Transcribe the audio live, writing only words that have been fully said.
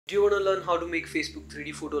Do you want to learn how to make Facebook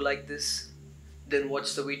 3D photo like this? Then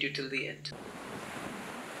watch the video till the end.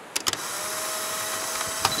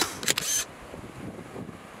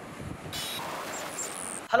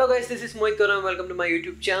 Hello guys, this is Mohith and welcome to my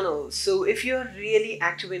YouTube channel. So if you're really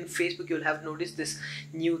active in Facebook, you'll have noticed this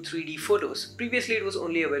new 3D photos. Previously it was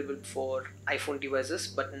only available for iPhone devices,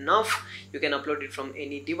 but now you can upload it from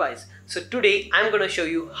any device. So today I'm gonna show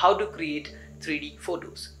you how to create 3D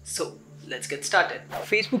photos. So let's get started.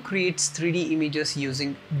 Facebook creates 3D images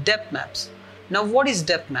using depth maps. Now what is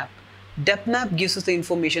depth map? Depth map gives us the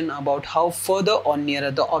information about how further or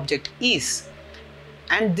nearer the object is.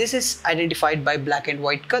 And this is identified by black and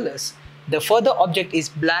white colors. The further object is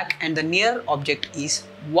black and the near object is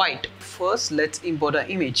white. First, let's import an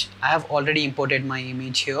image. I have already imported my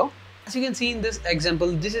image here. As you can see in this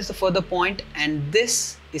example, this is the further point and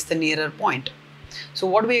this is the nearer point. So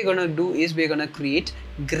what we're gonna do is we're gonna create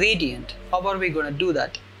gradient. How are we gonna do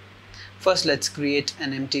that? First, let's create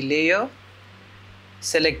an empty layer.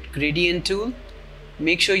 Select gradient tool.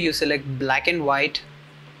 Make sure you select black and white.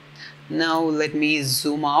 Now let me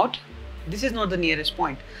zoom out. This is not the nearest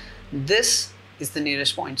point. This is the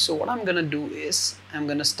nearest point. So what I'm gonna do is I'm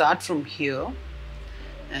gonna start from here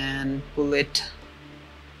and pull it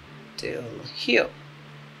till here.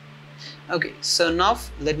 Okay, so now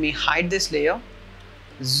let me hide this layer,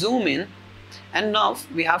 zoom in, and now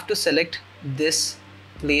we have to select this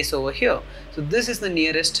place over here. So this is the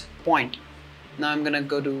nearest point. Now I'm gonna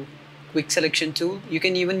go to quick selection tool. You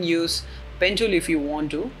can even use pen tool if you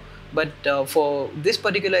want to. But for this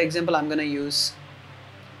particular example, I'm gonna use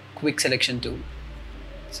quick selection tool.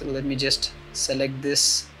 So let me just select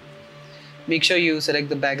this. Make sure you select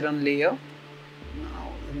the background layer.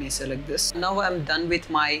 Now let me select this. Now I'm done with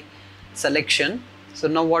my selection. So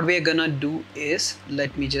now what we're gonna do is,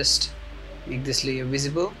 let me just make this layer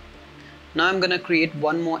visible. Now I'm gonna create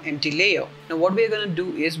one more empty layer. Now what we're gonna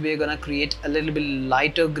do is we're gonna create a little bit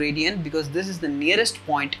lighter gradient because this is the nearest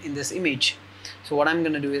point in this image. So what I'm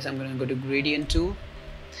going to do is I'm going to go to gradient tool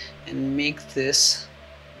and make this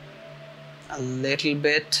a little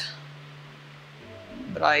bit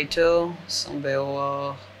brighter somewhere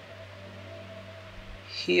over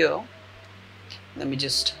here. Let me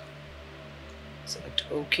just select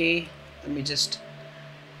OK. Let me just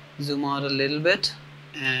zoom out a little bit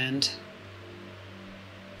and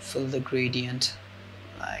fill the gradient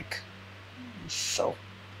like so.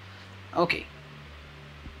 Okay.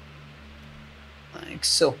 Like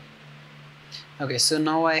so. Okay, so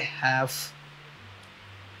now I have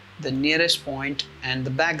the nearest point and the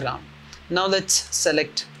background. Now let's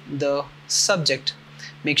select the subject.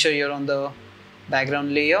 Make sure you're on the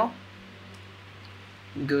background layer.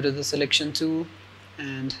 Go to the selection tool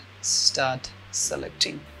and start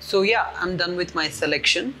selecting. So yeah, I'm done with my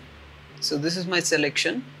selection. So this is my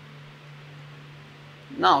selection.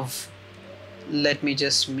 Now let me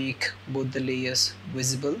just make both the layers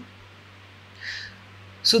visible.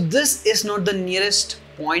 So this is not the nearest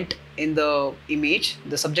point in the image.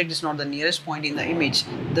 The subject is not the nearest point in the image.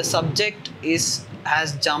 The subject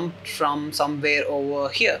has jumped from somewhere over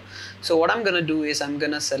here. So what I'm gonna do is I'm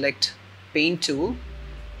gonna select paint tool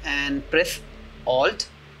and press Alt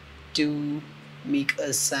to make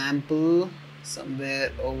a sample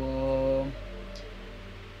somewhere over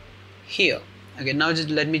here. Okay, now just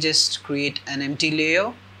let me just create an empty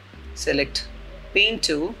layer. Select paint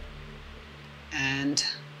tool and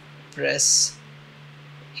press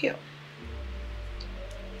here.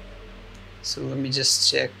 So let me just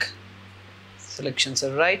check selections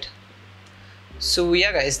are right. So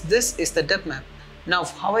yeah guys, this is the depth map. Now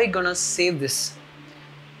how are we gonna save this?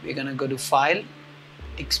 We're gonna go to file,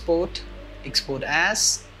 export, export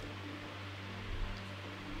as,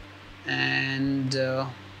 and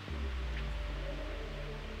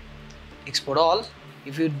export all.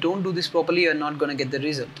 If you don't do this properly, you're not gonna get the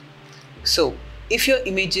result. So if your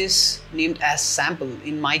image is named as sample,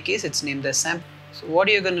 in my case it's named as sample. So what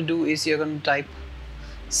you're going to do is you're going to type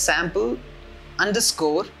sample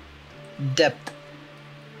underscore depth.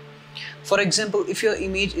 For example, if your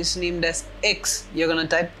image is named as X, you're going to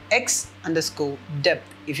type X underscore depth.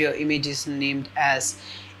 If your image is named as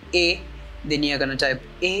A, then you're going to type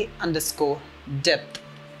A underscore depth.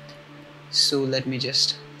 So let me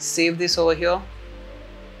just save this over here.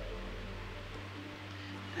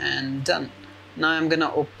 And done. Now I'm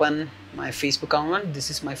gonna open my Facebook account. This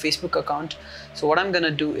is my Facebook account. So what I'm gonna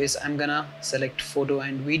do is I'm gonna select photo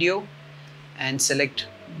and video and select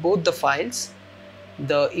both the files,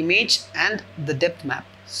 the image and the depth map.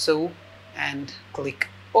 So and click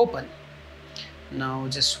open. Now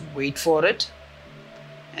just wait for it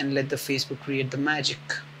and let the Facebook create the magic.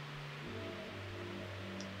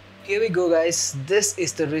 Here we go guys, this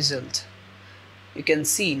is the result. You can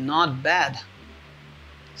see, not bad.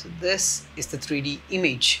 So this is the 3D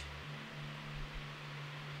image.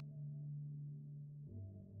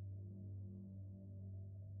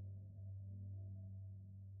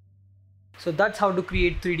 So that's how to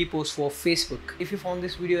create 3D posts for Facebook. If you found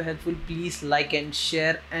this video helpful, please like and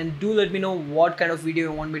share, and do let me know what kind of video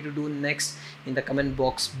you want me to do next in the comment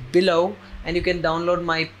box below. And you can download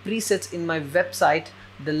my presets in my website.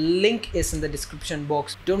 The link is in the description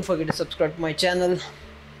box. Don't forget to subscribe to my channel.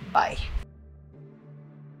 Bye.